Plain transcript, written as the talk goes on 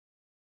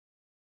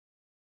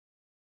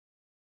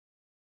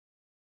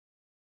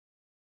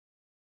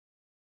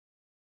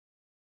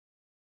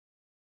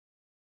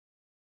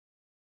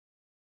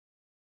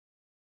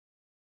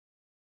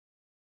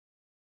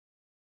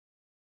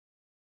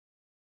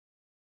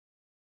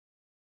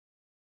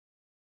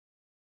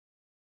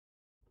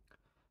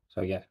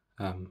So yeah,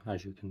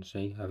 as you can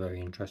see, a very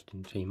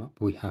interesting team up.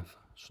 We have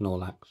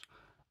Snorlax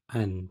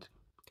and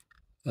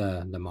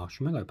the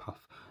Marshmallow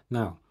Puff.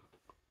 Now,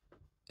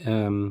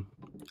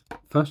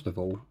 first of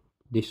all,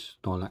 this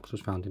Snorlax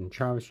was found in a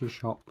charity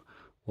shop,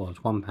 was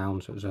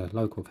 £1, so it was a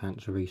local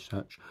cancer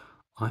research.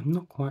 I'm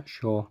not quite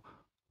sure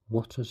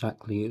what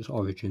exactly its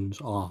origins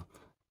are.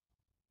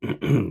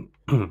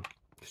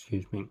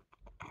 Excuse me.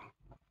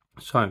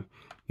 So,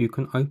 you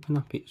can open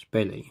up its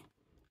belly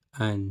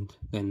and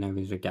then there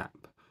is a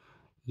gap.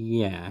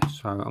 Yeah,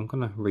 so I'm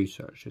going to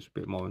research this a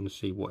bit more and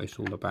see what it's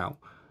all about.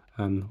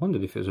 I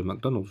wondered if it was a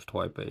McDonald's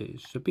toy, but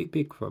it's a bit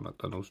big for a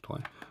McDonald's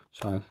toy.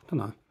 So, I don't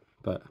know,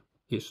 but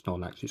it's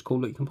Snorlax. It's cool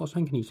that you can put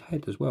something in his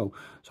head as well.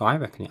 So I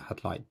reckon it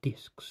had like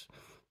discs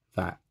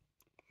that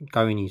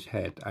go in his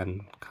head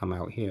and come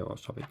out here or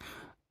something.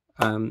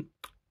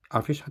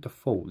 I've just had a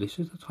thought. This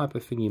is the type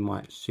of thing you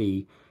might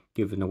see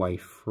given away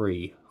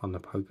free on the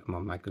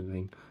Pokemon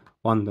magazine.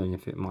 Wondering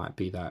if it might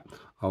be that.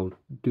 I'll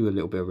do a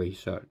little bit of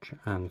research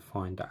and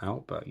find that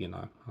out, but you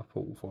know, I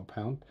thought for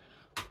 £1,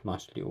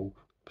 nice little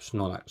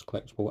Snorlax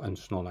collectible, and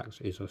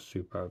Snorlax is a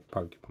super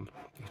Pokemon.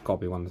 It's got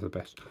to be one of the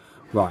best.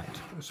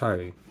 Right,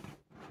 so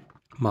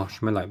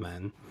Marshmallow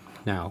Man.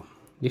 Now,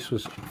 this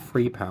was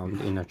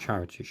 £3 in a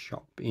charity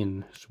shop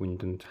in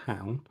Swindon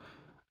Town.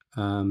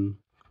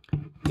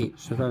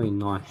 It's a very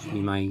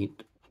nicely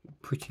made,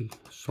 pretty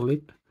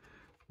solid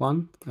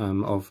one,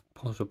 of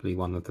possibly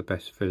one of the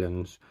best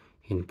villains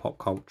in pop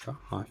culture,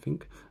 I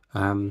think.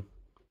 Yeah,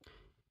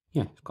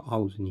 it's got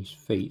holes in his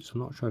feet, so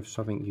I'm not sure if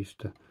something used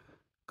to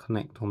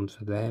connect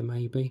onto there,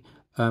 maybe.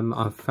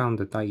 I've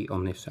found a date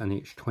on this and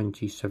it's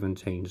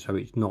 2017, so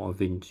it's not a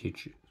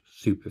vintage,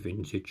 super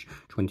vintage.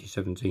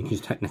 2017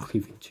 is technically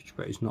vintage,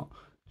 but it's not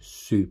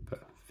super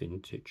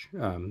vintage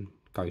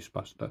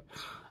Ghostbuster.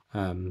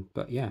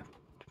 But yeah,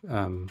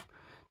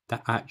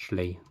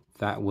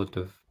 that would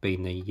have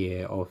been the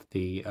year of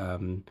the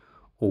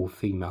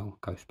all-female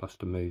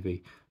Ghostbuster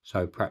movie,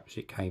 so perhaps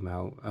it came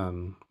out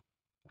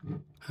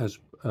as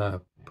a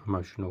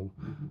promotional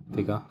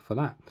figure for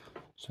that.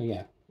 So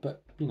yeah,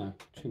 but you know,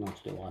 two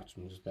nice little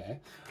items there.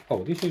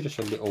 Oh, this is just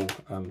a little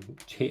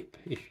tip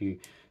if you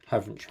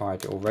haven't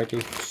tried it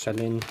already.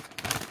 Selling,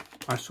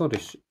 I saw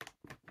this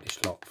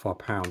lot for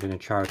 £1 in a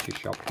charity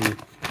shop, and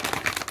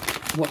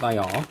what they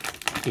are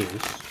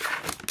is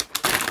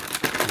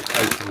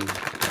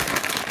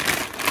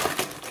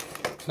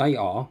they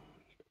are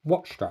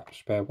watch straps,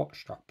 spare watch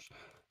straps.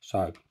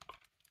 So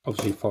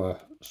obviously for a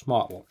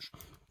smartwatch,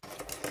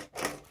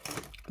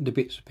 the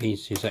bits and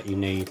pieces that you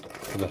need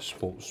for the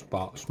sports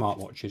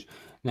smartwatches.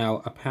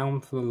 Now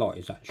 £1 for the lot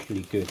is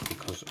actually good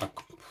because I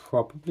could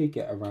probably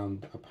get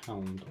around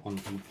 £1 on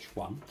each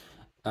one.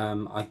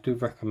 I do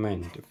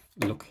recommend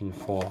looking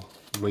for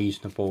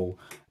reasonable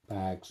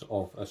bags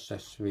of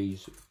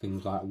accessories,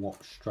 things like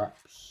watch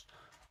straps,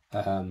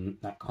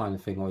 that kind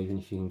of thing, or even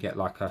if you can get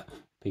like a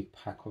big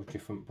pack of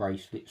different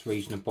bracelets,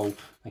 reasonable.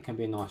 They can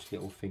be a nice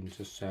little thing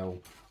to sell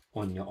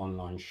on your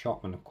online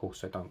shop, and of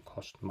course they don't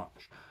cost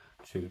much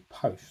to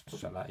post,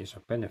 so that is a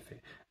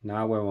benefit.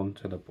 Now we're on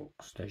to the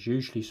books. There's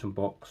usually some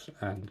books,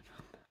 and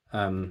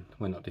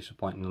we're not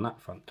disappointing on that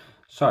front.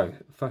 So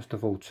first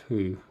of all,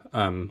 two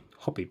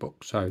hobby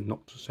books, so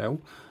not to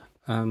sell.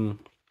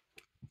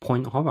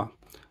 Point horror.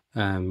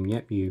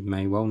 Yep, you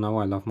may well know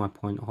I love my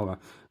point horror.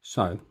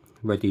 So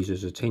read these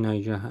as a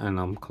teenager and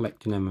I'm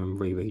collecting them and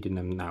rereading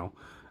them now,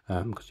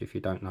 because if you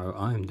don't know,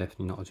 I am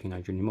definitely not a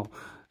teenager anymore.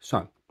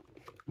 So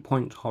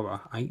point horror,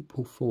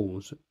 April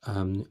Fools,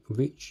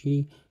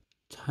 Richie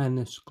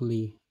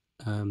Tannersley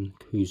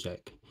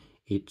Kuzek.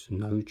 It's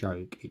no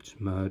joke, it's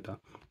murder.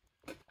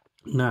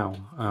 Now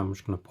I'm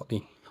just going to put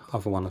the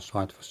other one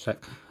aside for a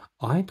sec.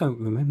 I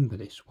don't remember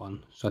this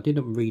one, so I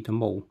didn't read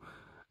them all.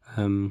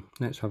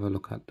 Let's have a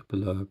look at the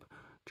blurb.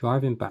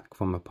 Driving back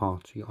from a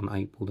party on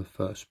April the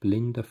 1st,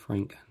 Belinda,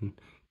 Frank and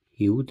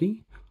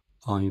Hildy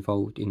are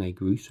involved in a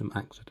gruesome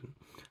accident.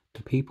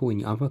 The people in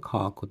the other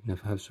car could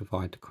never have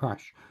survived the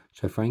crash,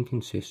 so Frank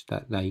insists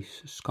that they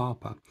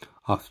scarp her.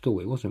 After all,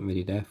 it wasn't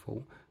really their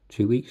fault.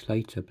 2 weeks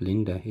later,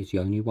 Belinda is the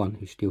only one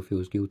who still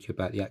feels guilty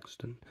about the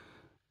accident.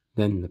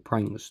 Then the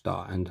pranks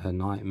start and her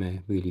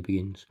nightmare really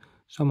begins.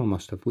 Someone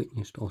must have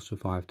witnessed or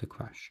survived the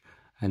crash,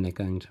 and they're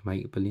going to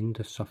make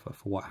Belinda suffer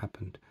for what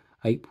happened.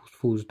 April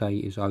Fool's Day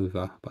is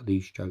over, but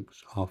these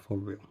jokes are for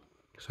real.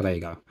 So there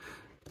you go.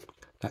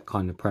 That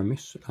kind of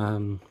premise.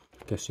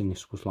 Guessing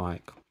this was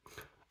like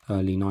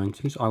early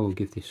 90s. I will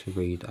give this a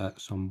read at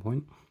some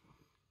point.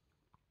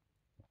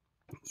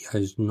 Yeah,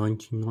 it's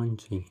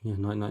 1990. Yeah,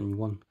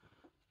 1991.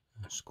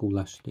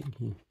 Scholastic.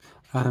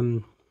 Yeah.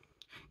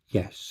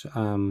 Yes.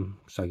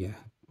 So yeah.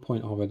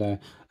 Point over there.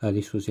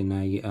 This was in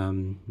a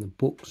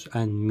books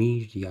and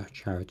media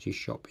charity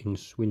shop in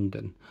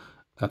Swindon.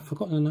 I've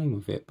forgotten the name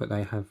of it, but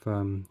they have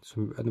a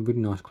really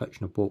nice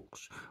collection of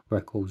books,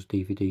 records,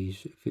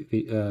 DVDs,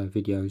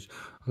 videos.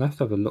 I'll have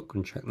to have a look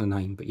and check the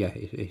name, but yeah,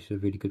 it's a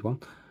really good one.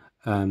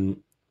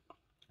 And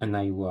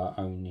they were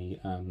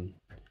only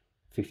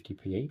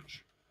 50p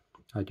each,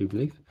 I do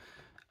believe.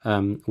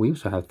 We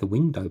also have the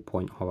Window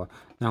Point horror.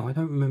 Now, I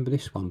don't remember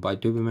this one, but I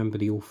do remember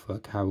the author,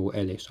 Carol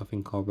Ellis. I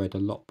think I read a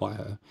lot by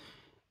her.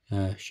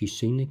 She's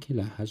seen the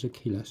killer. Has a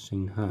killer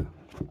seen her?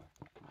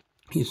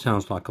 It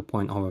sounds like a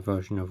point horror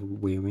version of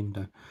Rear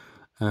Window.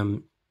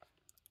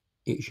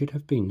 It should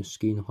have been the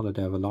skiing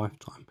holiday of a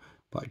lifetime,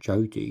 but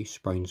Jodie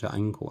sprains her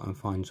ankle and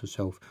finds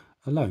herself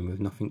alone with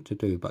nothing to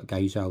do but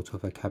gaze out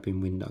of her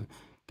cabin window.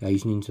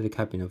 Gazing into the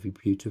cabin of a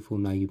beautiful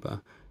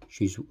neighbour,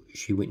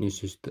 she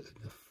witnesses the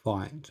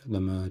fight, the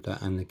murder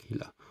and the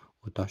killer.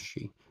 Or does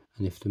she?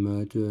 And if the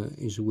murderer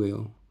is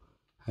Will,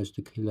 has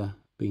the killer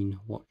been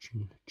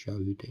watching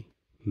Jodie?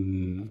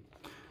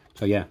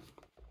 So yeah,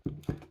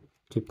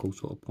 typical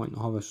sort of point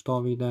horror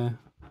story there.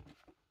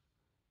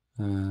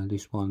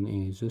 This one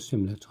is a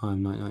similar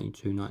time,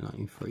 1992,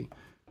 1993.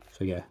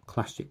 So yeah,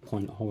 classic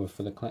point horror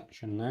for the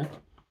collection there.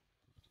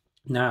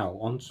 Now,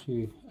 on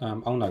to,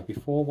 oh no,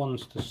 before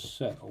ones to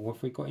sell,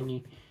 have we got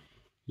any?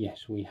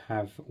 Yes, we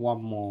have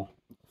one more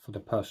for the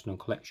personal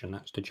collection.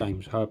 That's the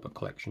James Herbert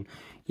collection.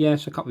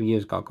 Yes, a couple of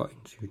years ago I got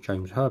into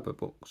James Herbert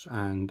books,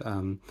 and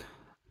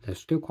there's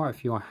still quite a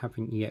few I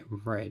haven't yet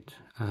read.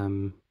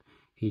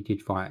 He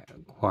did write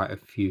quite a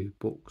few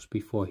books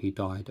before he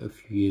died a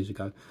few years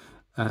ago.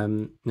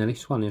 Now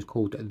this one is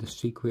called The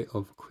Secret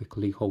of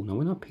Crickley Hall. Now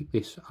when I picked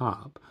this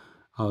up,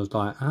 I was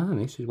like,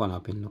 this is one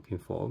I've been looking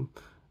for.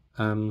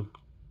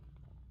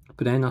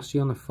 But then I see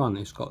on the front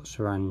it's got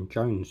Suranne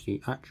Jones,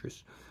 the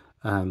actress,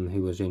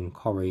 who was in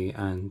Corrie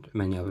and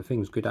many other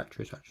things. Good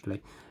actress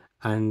actually.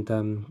 And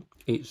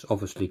it's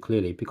obviously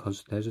clearly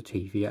because there's a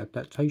TV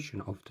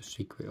adaptation of The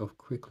Secret of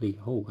Crickley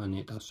Hall, and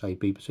it does say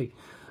BBC.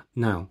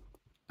 Now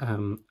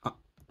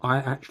I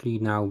actually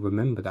now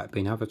remember that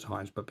being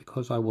advertised, but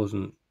because I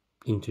wasn't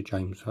into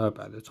James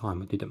Herbert at the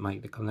time, I didn't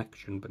make the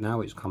connection, but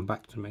now it's come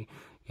back to me.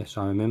 Yes,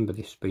 I remember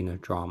this being a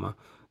drama,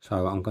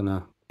 so I'm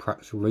gonna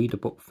perhaps read the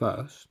book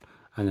first,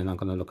 and then I'm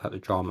gonna look at the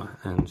drama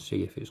and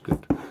see if it's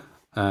good.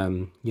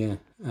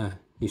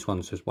 This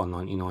one says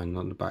 £1.99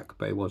 on the back,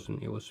 but it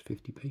wasn't, it was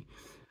 50p.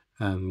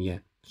 Yeah,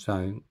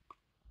 so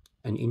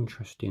an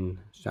interesting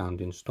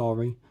sounding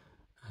story,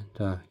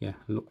 and yeah,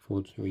 look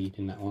forward to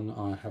reading that one.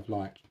 I have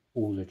liked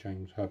all the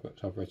James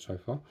Herberts I've read so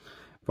far.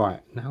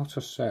 Right, now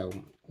to sell,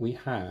 we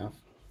have,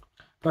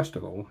 first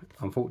of all,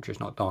 unfortunately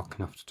it's not dark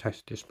enough to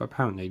test this, but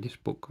apparently this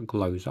book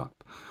glows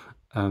up.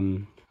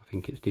 I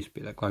think it's this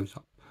bit that glows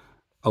up.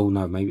 Oh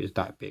no, maybe it's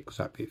that bit, because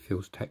that bit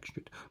feels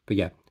textured. But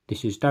yeah,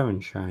 this is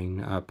Darren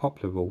Shane,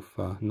 popular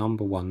author,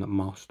 #1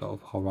 master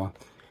of horror.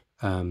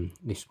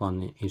 This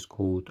one is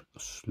called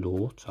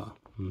Slaughter.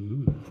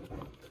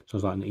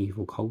 Sounds like an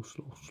evil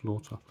coleslaw.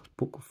 Slaughter.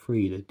 Book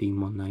 3, The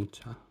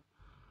Demonator.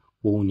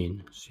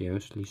 Warning,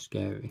 seriously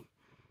scary.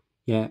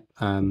 Yeah,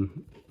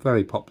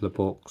 very popular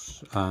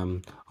books.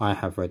 I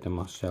have read them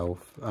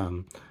myself.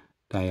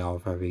 They are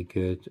very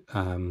good.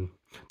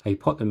 They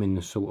put them in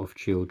the sort of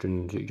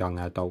children's, young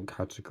adult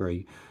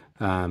category.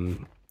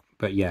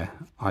 But yeah,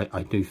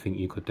 I do think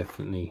you could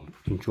definitely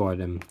enjoy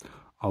them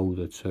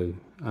older too.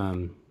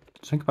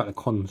 Think about the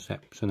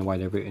concepts and the way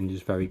they're written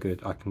is very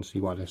good. I can see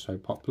why they're so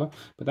popular.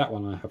 But that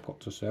one I have got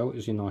to sell.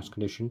 It's in nice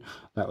condition.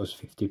 That was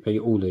 50p.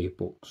 All the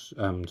books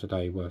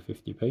today were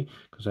 50p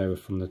because they were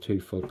from the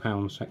 £2 for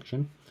 £1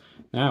 section.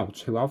 Now,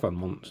 two other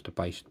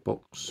monster-based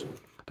books.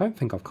 I don't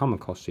think I've come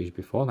across these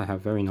before. They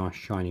have very nice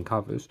shiny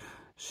covers.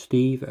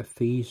 Steve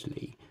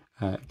Feasley,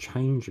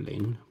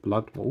 Changeling,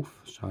 Blood Wolf.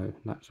 So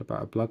that's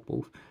about a blood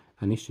wolf.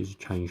 And this is a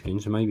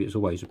changeling. So maybe it's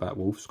always about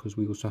wolves because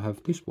we also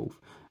have this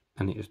wolf.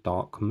 And it is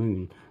Dark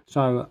Moon.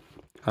 So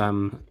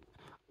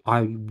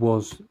I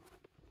was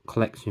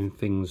collecting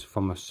things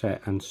from a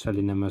set and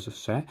selling them as a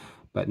set,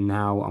 but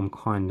now I'm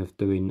kind of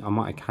doing, I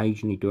might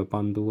occasionally do a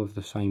bundle of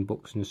the same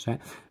books in a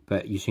set,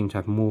 but you seem to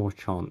have more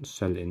chance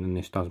selling, and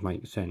this does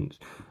make sense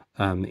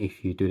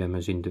if you do them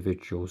as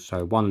individuals.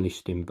 So one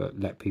listing, but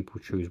let people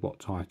choose what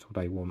title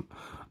they want,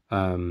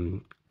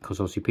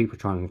 because obviously people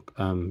try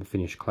and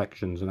finish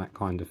collections and that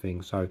kind of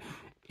thing. So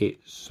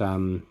it's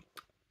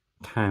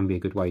can be a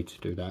good way to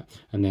do that,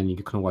 and then you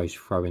can always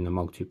throw in a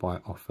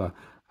multi-buy offer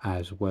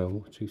as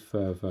well to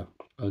further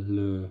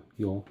allure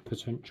your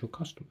potential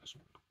customers.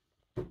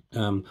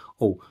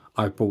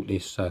 I bought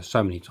this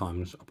so many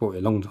times. I bought it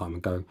a long time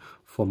ago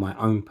for my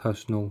own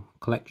personal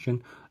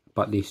collection,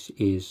 but this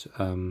is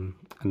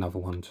another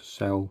one to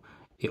sell.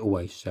 It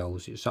always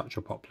sells. It's such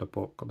a popular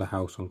book. The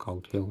House on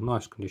Cold Hill,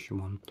 nice condition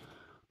one.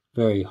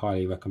 Very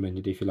highly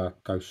recommended if you like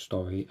a ghost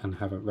story and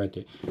haven't read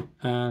it.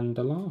 And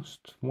the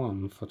last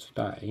one for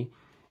today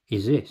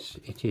is this.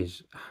 It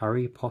is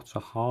Harry Potter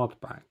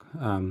hardback.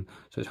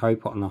 So it's Harry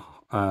Potter and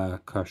the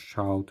Cursed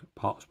Child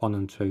parts 1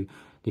 and 2.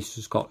 This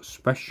has got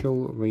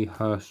special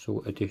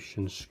rehearsal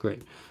edition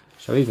script.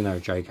 So even though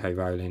J.K.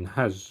 Rowling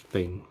has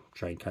been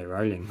J.K.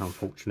 Rowling,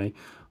 unfortunately,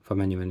 for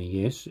many, many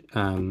years,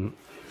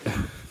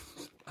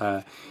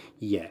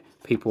 yeah,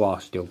 people are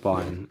still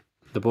buying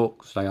the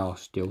books. They are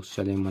still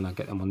selling when I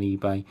get them on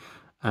eBay,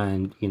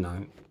 and you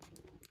know,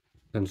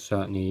 and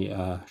certainly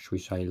should we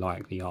say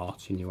like the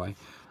art anyway.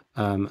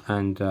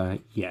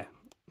 Yeah,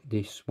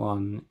 this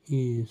one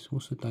is,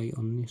 what's the date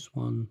on this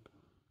one?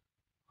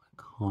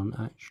 I can't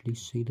actually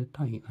see the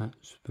date.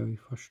 That's very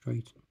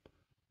frustrating.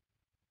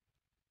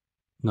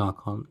 No, I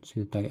can't see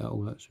the date at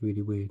all. That's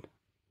really weird.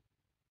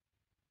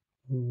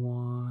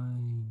 Why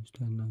is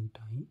there no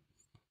date?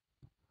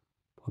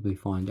 Probably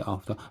find it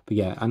after. But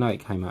yeah, I know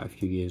it came out a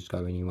few years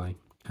ago anyway.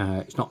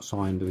 It's not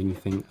signed or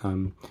anything.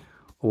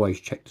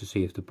 Always check to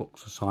see if the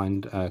books are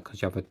signed,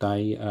 because the other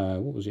day,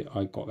 what was it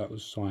I got that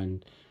was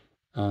signed?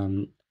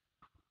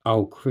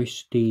 Oh,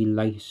 Christy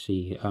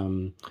Lacey.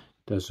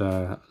 There's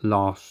a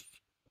Last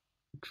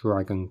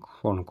Dragon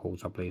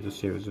Chronicles, I believe the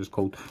series is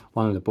called.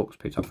 One of the books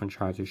picked up from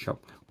charity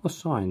shop was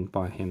signed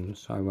by him,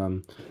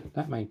 so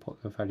that may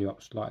put the value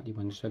up slightly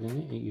when selling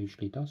it. It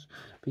usually does.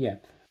 But yeah,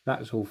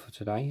 that's all for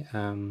today.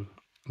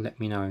 Let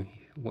me know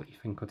what you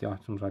think of the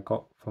items I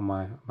got from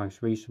my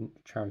most recent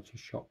charity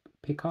shop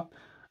pickup,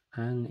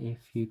 and if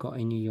you got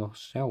any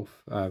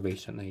yourself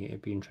recently,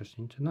 it'd be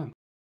interesting to know.